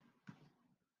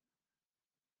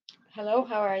Hello,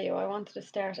 how are you? I wanted to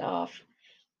start off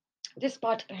this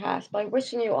podcast by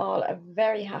wishing you all a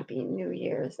very happy New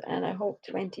Year's and I hope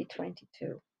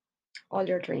 2022 all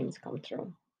your dreams come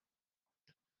true.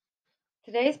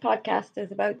 Today's podcast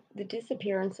is about the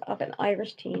disappearance of an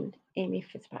Irish teen, Amy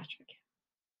Fitzpatrick.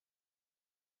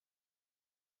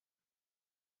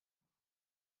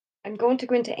 I'm going to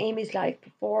go into Amy's life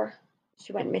before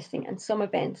she went missing and some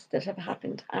events that have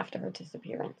happened after her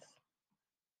disappearance.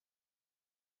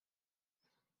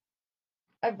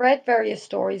 I've read various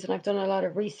stories and I've done a lot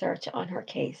of research on her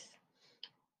case.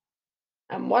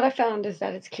 And what I found is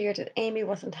that it's clear that Amy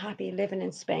wasn't happy living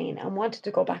in Spain and wanted to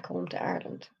go back home to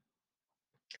Ireland.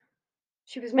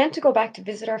 She was meant to go back to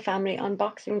visit her family on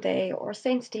Boxing Day or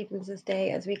St. Stephen's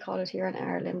Day, as we call it here in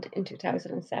Ireland, in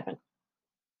 2007.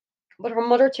 But her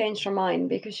mother changed her mind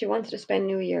because she wanted to spend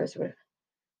New Year's with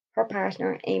her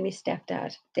partner, Amy's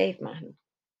stepdad, Dave Mahon.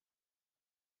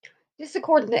 This,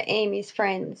 according to Amy's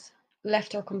friends,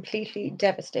 left her completely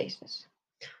devastated.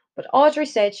 But Audrey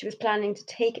said she was planning to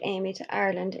take Amy to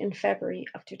Ireland in February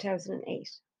of 2008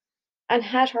 and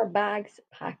had her bags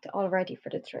packed already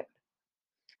for the trip.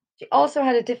 She also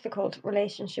had a difficult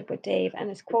relationship with Dave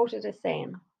and is quoted as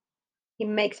saying, "He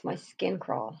makes my skin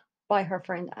crawl," by her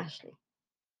friend Ashley.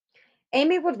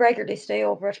 Amy would regularly stay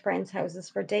over at friends' houses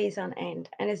for days on end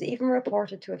and is even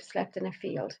reported to have slept in a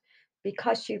field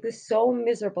because she was so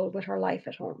miserable with her life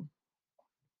at home.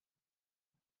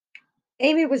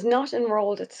 Amy was not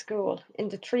enrolled at school in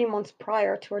the 3 months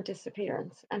prior to her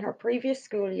disappearance, and her previous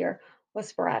school year was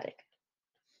sporadic.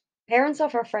 Parents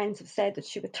of her friends have said that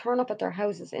she would turn up at their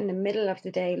houses in the middle of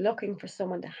the day looking for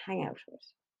someone to hang out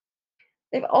with.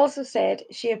 They've also said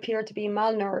she appeared to be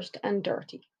malnourished and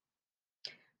dirty.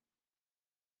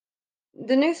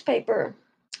 The newspaper,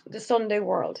 The Sunday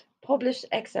World, published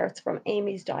excerpts from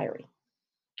Amy's diary,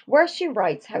 where she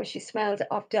writes how she smelled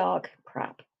of dog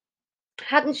crap,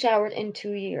 hadn't showered in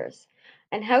 2 years,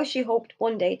 and how she hoped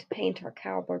one day to paint her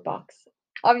cardboard box.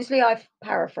 Obviously, I've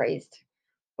paraphrased,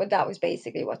 but that was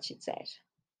basically what she'd said.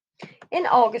 In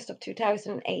August of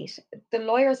 2008, the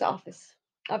lawyer's office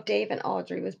of Dave and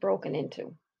Audrey was broken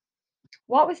into.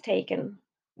 What was taken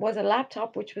was a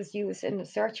laptop which was used in the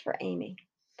search for Amy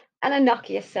and a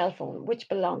Nokia cell phone which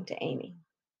belonged to Amy.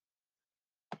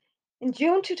 In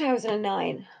June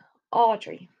 2009,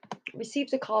 Audrey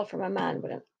received a call from a man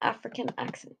with an African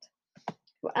accent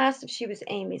who asked if she was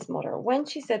Amy's mother. When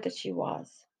she said that she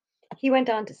was, he went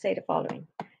on to say the following,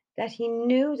 that he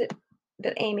knew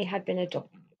that Amy had been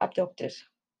abducted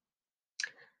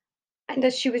and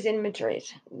that she was in Madrid,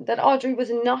 that Audrey was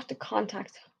not to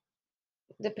contact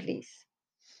the police,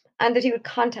 and that he would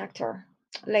contact her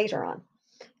later on.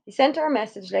 He sent her a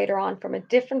message later on from a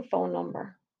different phone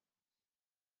number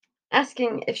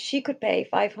asking if she could pay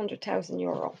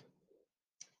 €500,000.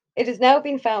 It has now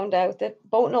been found out that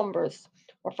both numbers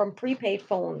were from prepaid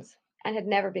phones and had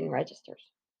never been registered.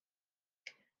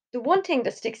 The one thing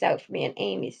that sticks out for me in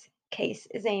Amy's case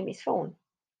is Amy's phone.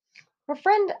 Her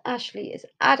friend Ashley is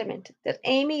adamant that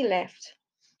Amy left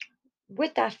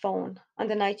with that phone on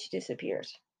the night she disappeared.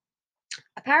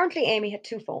 Apparently, Amy had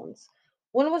two phones.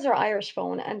 One was her Irish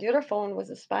phone, and the other phone was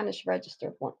a Spanish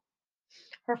registered one.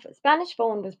 Her Spanish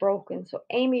phone was broken, so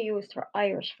Amy used her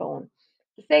Irish phone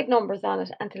to save numbers on it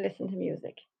and to listen to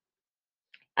music.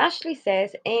 Ashley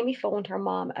says Amy phoned her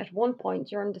mom at one point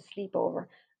during the sleepover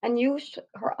and used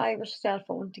her Irish cell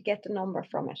phone to get the number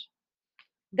from it.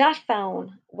 That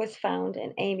phone was found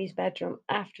in Amy's bedroom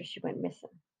after she went missing.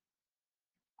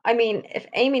 I mean, if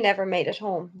Amy never made it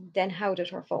home, then how did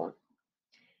her phone?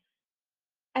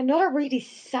 Another really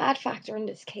sad factor in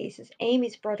this case is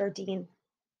Amy's brother Dean.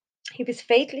 He was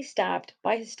fatally stabbed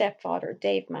by his stepfather,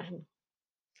 Dave Mahon,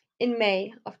 in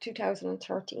May of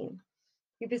 2013.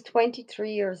 He was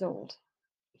 23 years old.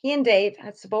 He and Dave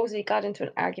had supposedly got into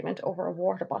an argument over a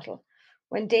water bottle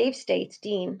when Dave states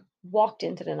Dean walked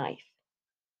into the knife.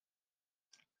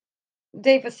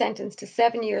 Dave was sentenced to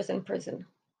 7 years in prison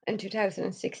in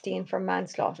 2016 for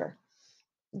manslaughter.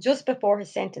 Just before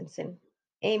his sentencing,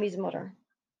 Amy's mother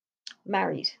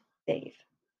married Dave.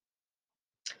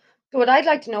 So, what I'd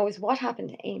like to know is what happened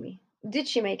to Amy? Did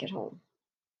she make it home?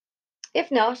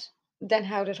 If not, then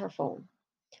how did her phone?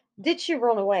 Did she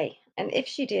run away? And if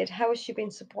she did, how has she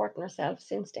been supporting herself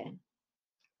since then?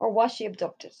 Or was she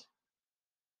abducted?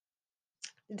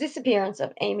 The disappearance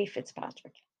of Amy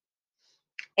Fitzpatrick.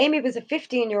 Amy was a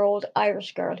 15-year-old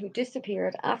Irish girl who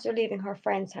disappeared after leaving her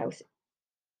friend's house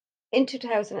in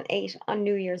 2008 on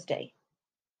New Year's Day.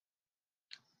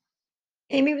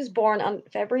 Amy was born on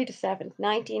February the 7th,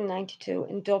 1992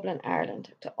 in Dublin,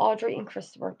 Ireland, to Audrey and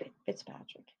Christopher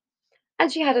Fitzpatrick. And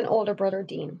she had an older brother,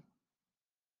 Dean.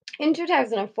 In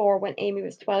 2004, when Amy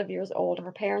was 12 years old,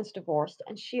 her parents divorced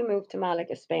and she moved to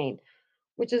Malaga, Spain,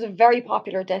 which is a very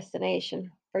popular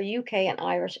destination for UK and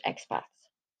Irish expats.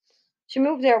 She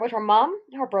moved there with her mom,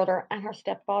 her brother, and her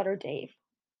stepfather, Dave.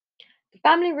 The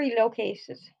family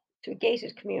relocated to a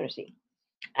gated community.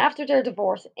 After their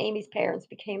divorce, Amy's parents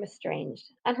became estranged,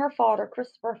 and her father,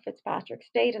 Christopher Fitzpatrick,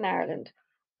 stayed in Ireland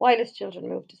while his children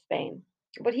moved to Spain.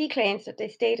 But he claims that they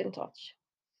stayed in touch.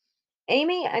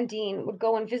 Amy and Dean would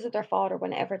go and visit their father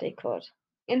whenever they could.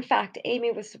 In fact,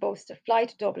 Amy was supposed to fly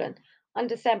to Dublin on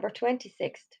December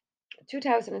 26th,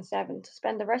 2007, to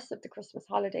spend the rest of the Christmas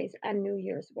holidays and New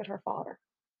Year's with her father.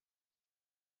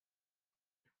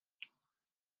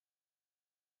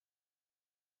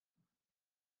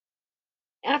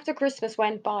 After Christmas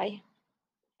went by,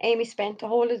 Amy spent the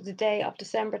whole of the day of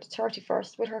December the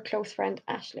 31st with her close friend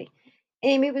Ashley.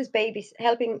 Amy was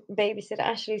helping babysit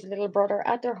Ashley's little brother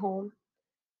at their home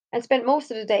and spent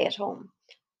most of the day at home.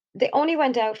 They only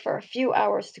went out for a few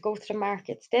hours to go to the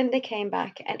markets. Then they came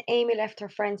back, and Amy left her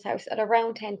friend's house at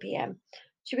around 10 p.m.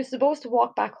 She was supposed to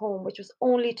walk back home, which was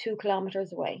only 2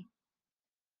 kilometers away.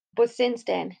 But since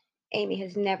then, Amy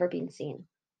has never been seen.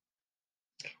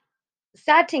 The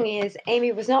sad thing is,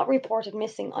 Amy was not reported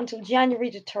missing until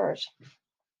January the 3rd.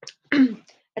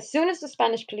 As soon as the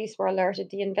Spanish police were alerted,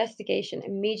 the investigation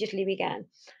immediately began,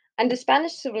 and the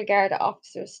Spanish Civil Guard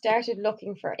officers started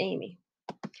looking for Amy,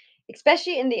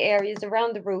 especially in the areas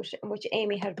around the route in which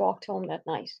Amy had walked home that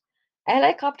night. A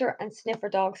helicopter and sniffer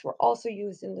dogs were also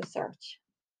used in the search.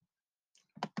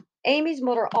 Amy's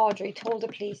mother, Audrey, told the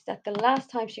police that the last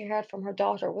time she heard from her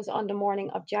daughter was on the morning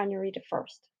of January the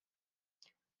 1st,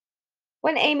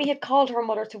 when Amy had called her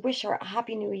mother to wish her a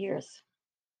happy New Year's.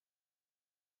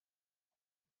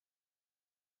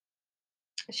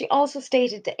 She also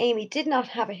stated that Amy did not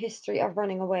have a history of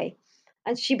running away,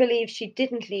 and she believed she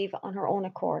didn't leave on her own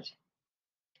accord.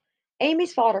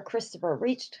 Amy's father, Christopher,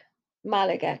 reached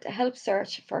Malaga to help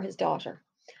search for his daughter.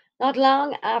 Not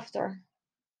long after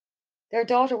their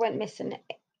daughter went missing,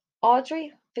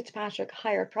 Audrey Fitzpatrick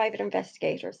hired private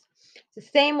investigators, the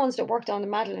same ones that worked on the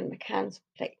Madeleine McCann's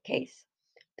case,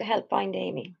 to help find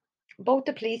Amy. Both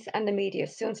the police and the media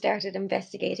soon started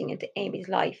investigating into Amy's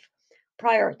life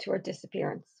prior to her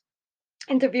disappearance,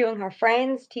 interviewing her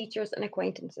friends, teachers, and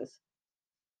acquaintances.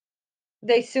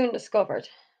 They soon discovered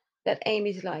that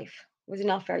Amy's life was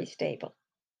not very stable.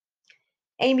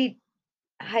 Amy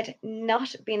had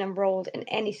not been enrolled in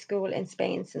any school in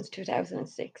Spain since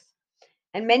 2006,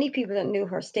 and many people that knew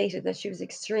her stated that she was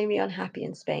extremely unhappy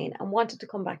in Spain and wanted to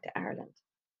come back to Ireland.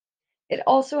 It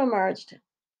also emerged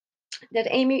that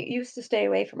Amy used to stay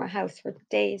away from her house for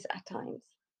days at times,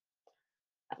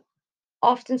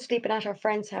 often sleeping at her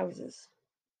friends' houses,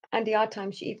 and the odd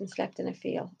time she even slept in a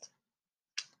field.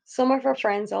 Some of her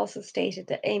friends also stated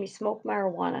that Amy smoked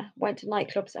marijuana, went to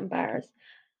nightclubs and bars,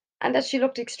 and that she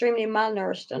looked extremely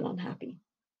malnourished and unhappy.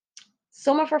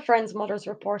 Some of her friends' mothers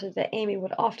reported that Amy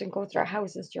would often go to their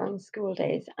houses during school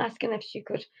days, asking if she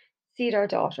could see their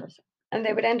daughters, and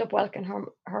they would end up welcoming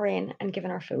her in and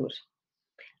giving her food.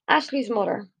 Ashley's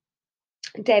mother,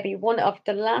 Debbie, one of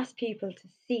the last people to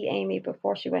see Amy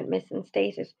before she went missing,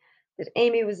 stated that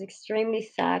Amy was extremely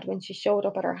sad when she showed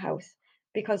up at her house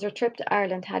because her trip to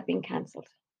Ireland had been cancelled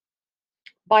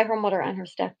by her mother and her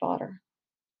stepfather.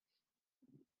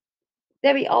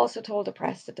 Debbie also told the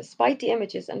press that despite the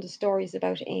images and the stories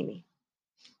about Amy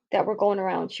that were going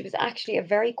around, she was actually a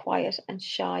very quiet and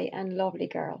shy and lovely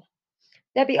girl.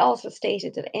 Debbie also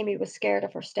stated that Amy was scared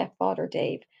of her stepfather,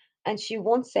 Dave, and she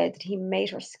once said that he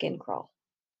made her skin crawl.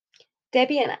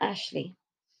 Debbie and Ashley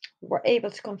were able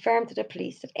to confirm to the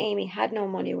police that Amy had no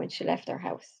money when she left their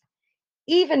house.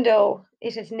 Even though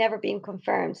it has never been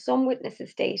confirmed, some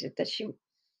witnesses stated that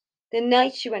the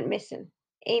night she went missing,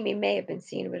 Amy may have been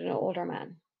seen with an older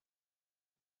man.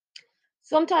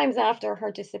 Sometimes after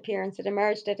her disappearance, it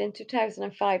emerged that in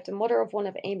 2005, the mother of one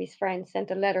of Amy's friends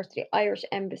sent a letter to the Irish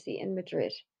embassy in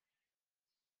Madrid,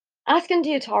 asking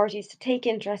the authorities to take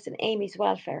interest in Amy's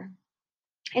welfare.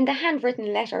 In the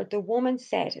handwritten letter, the woman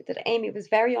said that Amy was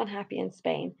very unhappy in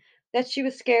Spain, that she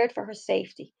was scared for her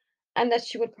safety, and that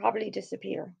she would probably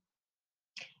disappear.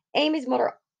 Amy's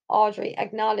mother, Audrey,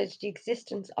 acknowledged the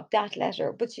existence of that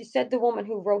letter, but she said the woman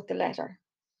who wrote the letter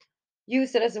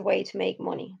used it as a way to make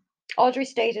money. Audrey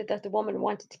stated that the woman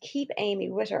wanted to keep Amy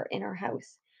with her in her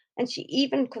house, and she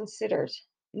even considered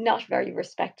not very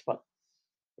respectable,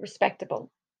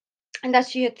 and that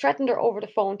she had threatened her over the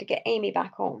phone to get Amy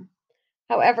back home.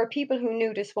 However, people who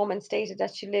knew this woman stated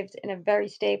that she lived in a very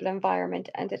stable environment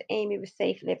and that Amy was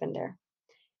safe living there.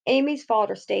 Amy's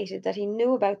father stated that he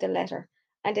knew about the letter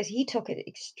and that he took it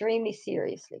extremely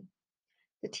seriously.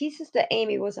 The thesis that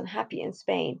Amy was unhappy in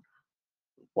Spain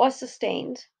was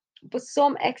sustained, but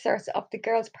some excerpts of the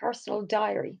girl's personal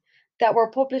diary that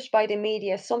were published by the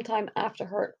media sometime after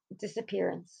her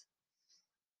disappearance.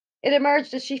 It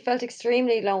emerged that she felt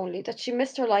extremely lonely, that she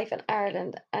missed her life in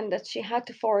Ireland, and that she had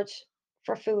to forage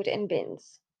for food in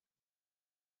bins.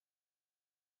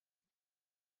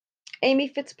 Amy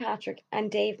Fitzpatrick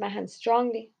and Dave Mahan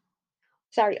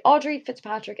Audrey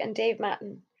Fitzpatrick and Dave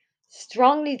Mahan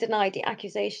strongly denied the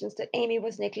accusations that Amy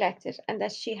was neglected and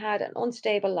that she had an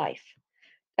unstable life,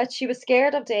 that she was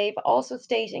scared of Dave, also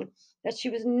stating that she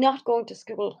was not going to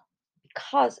school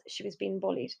because she was being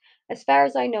bullied. As far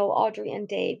as I know, Audrey and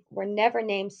Dave were never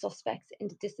named suspects in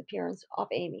the disappearance of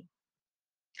Amy.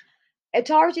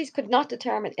 Authorities could not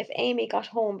determine if Amy got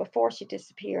home before she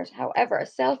disappeared. However, a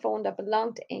cell phone that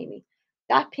belonged to Amy,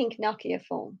 that pink Nokia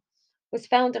phone, was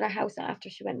found in her house after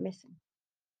she went missing.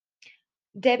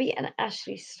 Debbie and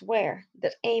Ashley swear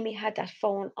that Amy had that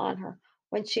phone on her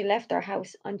when she left their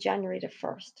house on January the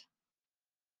 1st.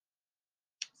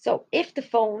 So, if the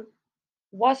phone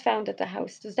was found at the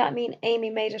house, does that mean Amy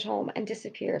made it home and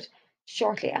disappeared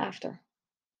shortly after?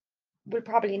 We'll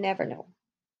probably never know.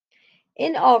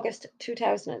 In August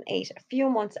 2008, a few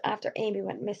months after Amy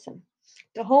went missing,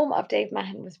 the home of Dave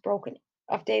Mahan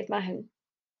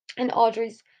and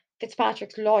Audrey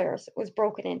Fitzpatrick's lawyers was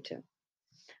broken into,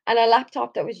 and a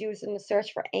laptop that was used in the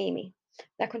search for Amy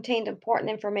that contained important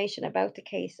information about the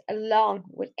case, along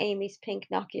with Amy's pink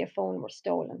Nokia phone, were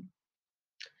stolen.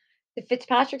 The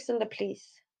Fitzpatricks and the police,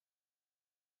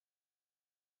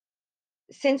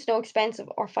 since no expensive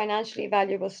or financially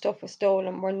valuable stuff was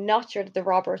stolen, were not sure that the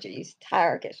robbery's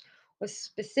target was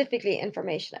specifically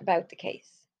information about the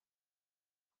case.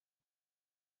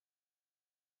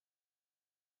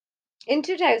 In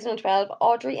 2012,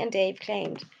 Audrey and Dave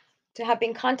claimed to have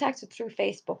been contacted through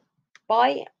Facebook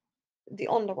by the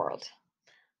underworld,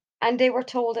 and they were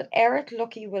told that Eric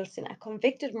Lucky Wilson, a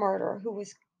convicted murderer who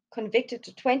was convicted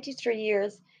to 23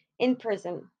 years in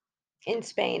prison in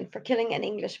Spain for killing an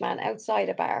Englishman outside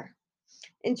a bar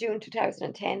in June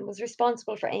 2010, was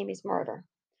responsible for Amy's murder.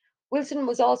 Wilson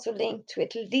was also linked to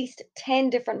at least 10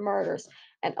 different murders,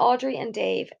 and Audrey and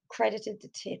Dave credited the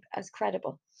tip as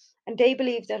credible. And they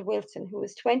believed that Wilson, who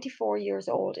was 24 years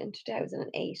old in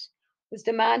 2008, was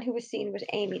the man who was seen with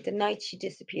Amy the night she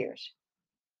disappeared.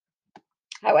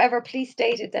 However, police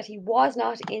stated that he was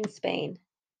not in Spain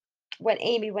when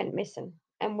Amy went missing,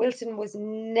 and Wilson was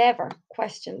never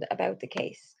questioned about the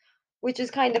case, which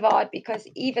is kind of odd because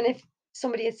even if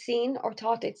somebody had seen or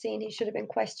thought they'd seen, he should have been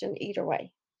questioned either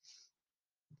way.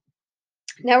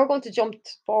 Now we're going to jump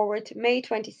forward to May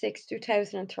 26,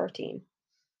 2013,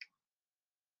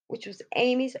 which was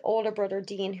Amy's older brother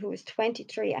Dean, who was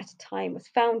 23 at the time, was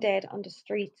found dead on the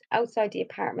streets outside the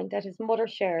apartment that his mother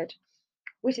shared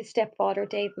with his stepfather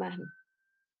Dave Mahan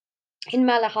in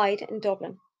Malahide in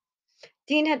Dublin.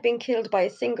 Dean had been killed by a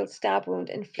single stab wound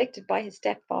inflicted by his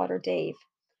stepfather Dave,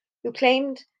 who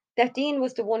claimed that Dean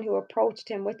was the one who approached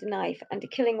him with the knife and the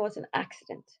killing was an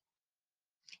accident.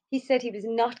 He said he was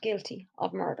not guilty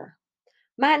of murder.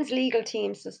 Mahan's legal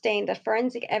team sustained that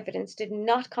forensic evidence did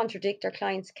not contradict their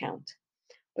client's account,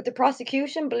 but the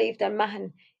prosecution believed that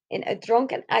Mahan, in a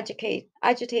drunk and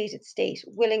agitated state,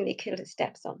 willingly killed his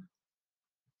stepson.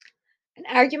 An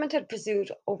argument had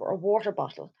ensued over a water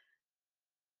bottle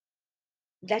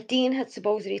that Dean had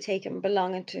supposedly taken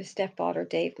belonging to his stepfather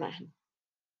Dave Mahan,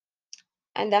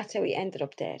 and that's how he ended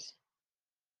up dead.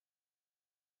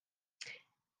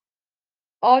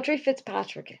 Audrey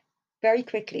Fitzpatrick very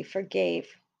quickly forgave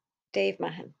Dave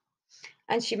Mahan,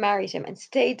 and she married him and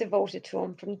stayed devoted to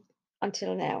him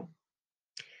until now,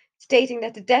 stating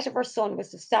that the death of her son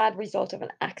was the sad result of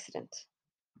an accident.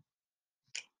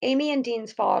 Amy and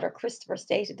Dean's father, Christopher,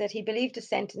 stated that he believed the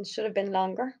sentence should have been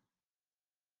longer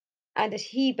and that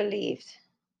he believed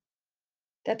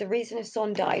that the reason his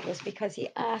son died was because he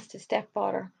asked his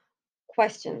stepfather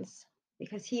questions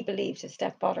because he believed his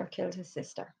stepfather killed his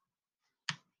sister.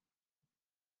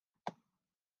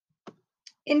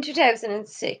 In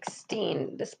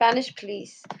 2016, the Spanish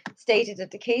police stated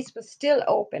that the case was still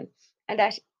open and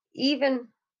that even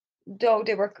though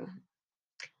they were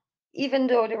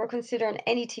considering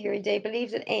any theory, they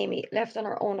believed that Amy left on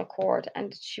her own accord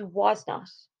and that she was not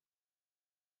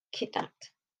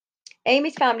kidnapped.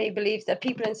 Amy's family believes that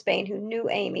people in Spain who knew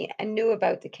Amy and knew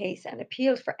about the case and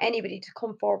appealed for anybody to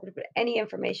come forward with any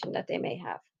information that they may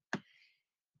have.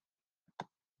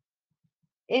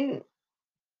 In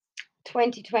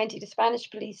 2020, the Spanish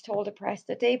police told the press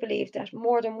that they believed that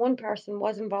more than one person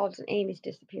was involved in Amy's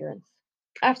disappearance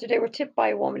after they were tipped by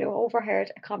a woman who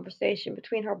overheard a conversation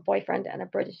between her boyfriend and a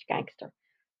British gangster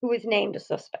who is named a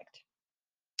suspect,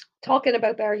 talking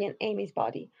about burying Amy's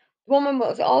body. The woman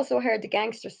was also heard the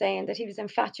gangster saying that he was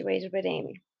infatuated with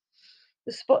Amy.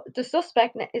 The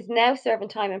suspect is now serving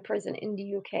time in prison in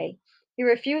the UK. He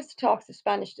refused to talk to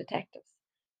Spanish detectives.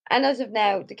 And as of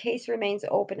now, the case remains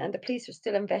open and the police are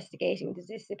still investigating the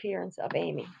disappearance of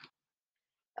Amy.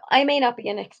 I may not be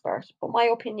an expert, but my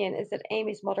opinion is that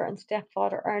Amy's mother and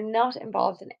stepfather are not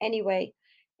involved in any way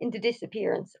in the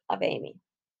disappearance of Amy,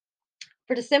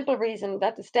 for the simple reason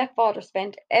that the stepfather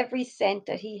spent every cent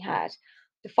that he had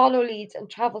to follow leads and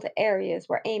travel to areas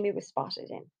where Amy was spotted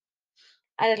in.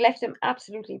 And it left him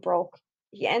absolutely broke.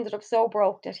 He ended up so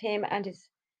broke that him and his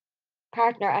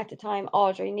partner at the time,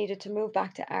 Audrey, needed to move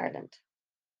back to Ireland.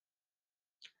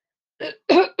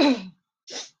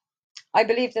 I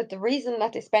believe that the reason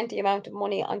that they spent the amount of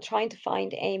money on trying to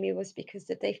find Amy was because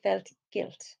that they felt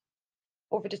guilt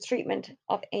over the treatment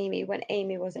of Amy when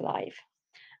Amy was alive.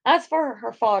 As for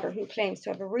her father, who claims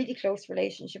to have a really close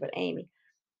relationship with Amy,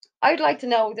 I would like to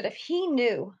know that if he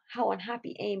knew how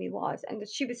unhappy Amy was and that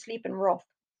she was sleeping rough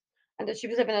and that she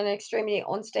was living an extremely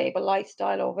unstable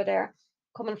lifestyle over there,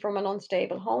 coming from an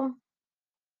unstable home,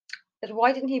 that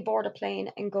why didn't he board a plane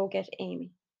and go get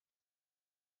Amy?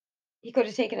 He could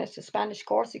have taken it to Spanish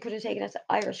courts, he could have taken it to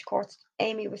Irish courts.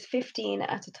 Amy was 15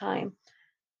 at the time.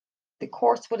 The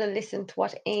courts would have listened to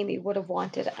what Amy would have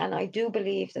wanted, and I do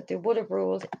believe that they would have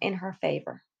ruled in her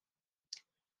favour.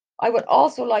 I would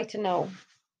also like to know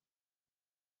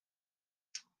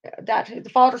that the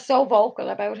father's so vocal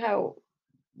about how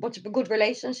much of a good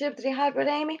relationship that he had with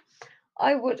Amy.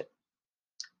 I would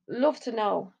love to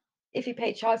know if he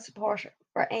paid child support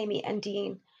for Amy and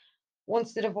Dean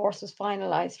once the divorce was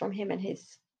finalised from him and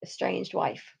his estranged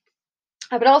wife.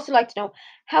 I would also like to know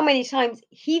how many times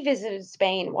he visited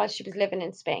Spain while she was living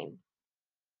in Spain.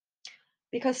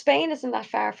 Because Spain isn't that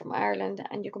far from Ireland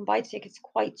and you can buy tickets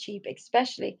quite cheap,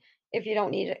 especially if you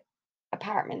don't need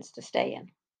apartments to stay in.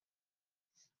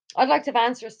 I'd like to have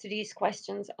answers to these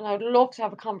questions and I would love to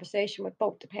have a conversation with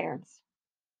both the parents.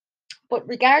 But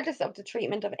regardless of the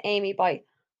treatment of Amy by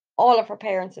all of her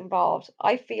parents involved,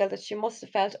 I feel that she must have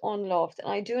felt unloved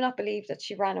and I do not believe that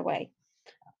she ran away.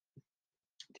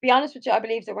 To be honest with you, I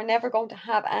believe that we're never going to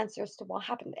have answers to what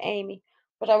happened to Amy,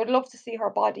 but I would love to see her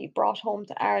body brought home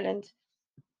to Ireland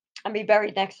and be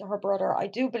buried next to her brother. I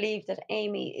do believe that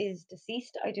Amy is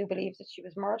deceased. I do believe that she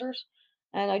was murdered.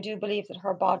 And I do believe that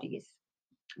her body is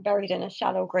buried in a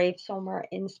shallow grave somewhere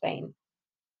in Spain.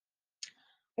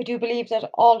 I do believe that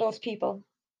all those people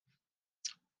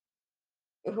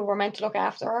who were meant to look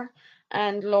after her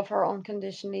and love her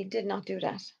unconditionally did not do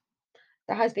that.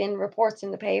 There has been reports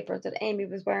in the paper that Amy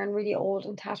was wearing really old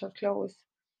and tattered clothes.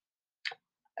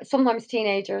 Sometimes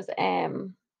teenagers,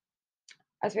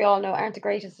 as we all know, aren't the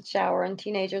greatest at shower, and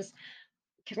teenagers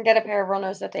can get a pair of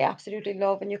runners that they absolutely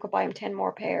love, and you could buy them 10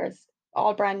 more pairs,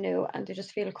 all brand new, and they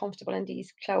just feel comfortable in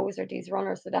these clothes or these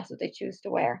runners, so that's what they choose to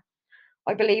wear.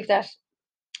 I believe that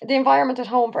the environment at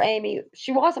home for Amy,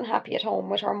 she wasn't happy at home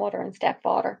with her mother and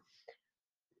stepfather.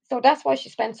 So that's why she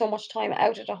spent so much time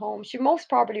out of the home. She most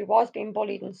probably was being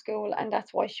bullied in school, and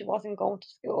that's why she wasn't going to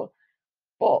school.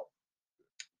 But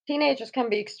teenagers can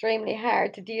be extremely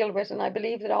hard to deal with, and I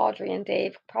believe that Audrey and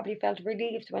Dave probably felt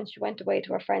relieved when she went away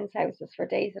to her friends' houses for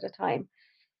days at a time.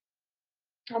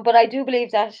 But I do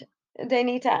believe that they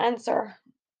need to answer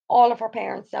all of her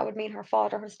parents. That would mean her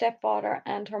father, her stepfather,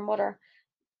 and her mother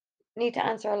need to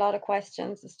answer a lot of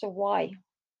questions as to why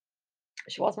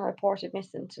she wasn't reported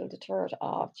missing until the 3rd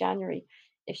of January.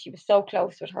 If she was so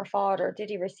close with her father, did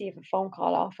he receive a phone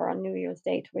call off her on New Year's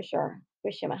Day to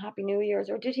wish him a happy New Year's,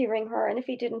 or did he ring her? And if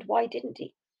he didn't, why didn't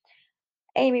he?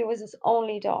 Amy was his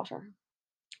only daughter,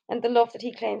 and the love that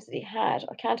he claims that he had,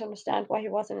 I can't understand why he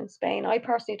wasn't in Spain. I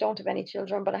personally don't have any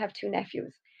children, but I have two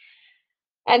nephews.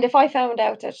 And if I found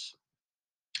out that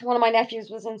one of my nephews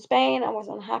was in Spain and was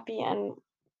unhappy and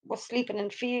was sleeping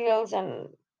in fields and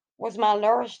was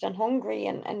malnourished and hungry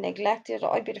and neglected,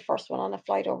 I'd be the first one on a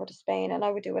flight over to Spain and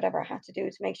I would do whatever I had to do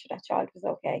to make sure that child was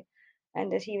okay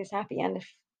and that he was happy. And if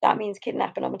that means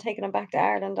kidnapping him and taking him back to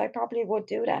Ireland, I probably would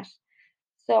do that.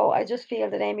 So I just feel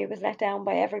that Amy was let down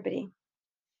by everybody,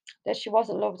 that she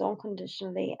wasn't loved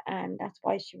unconditionally, and that's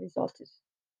why she resulted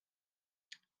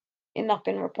in not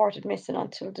being reported missing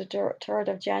until the 3rd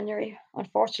of January.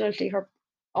 Unfortunately, her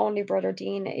only brother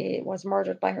Dean was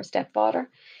murdered by her stepfather.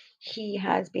 He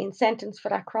has been sentenced for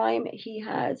that crime. He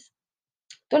has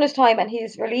done his time and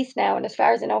he's released now. And as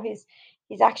far as I know,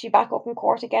 he's actually back up in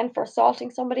court again for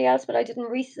assaulting somebody else. But I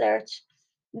didn't research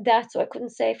that, so I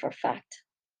couldn't say for a fact.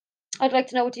 I'd like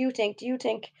to know, what do you think? Do you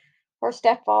think her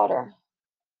stepfather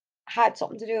had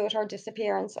something to do with her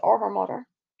disappearance, or her mother?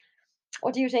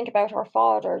 What do you think about her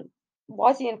father?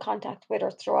 Was he in contact with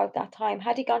her throughout that time?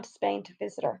 Had he gone to Spain to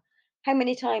visit her? How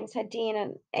many times had Dean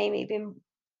and Amy been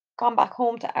gone back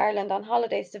home to Ireland on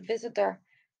holidays to visit their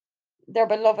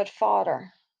beloved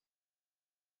father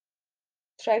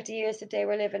throughout the years that they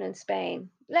were living in Spain?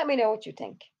 Let me know what you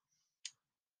think.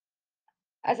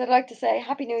 As I'd like to say,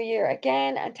 Happy New Year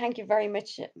again, and thank you very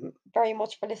much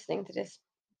for listening to this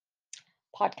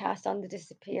podcast on the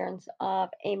disappearance of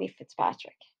Amy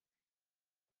Fitzpatrick.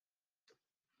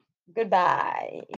 Goodbye.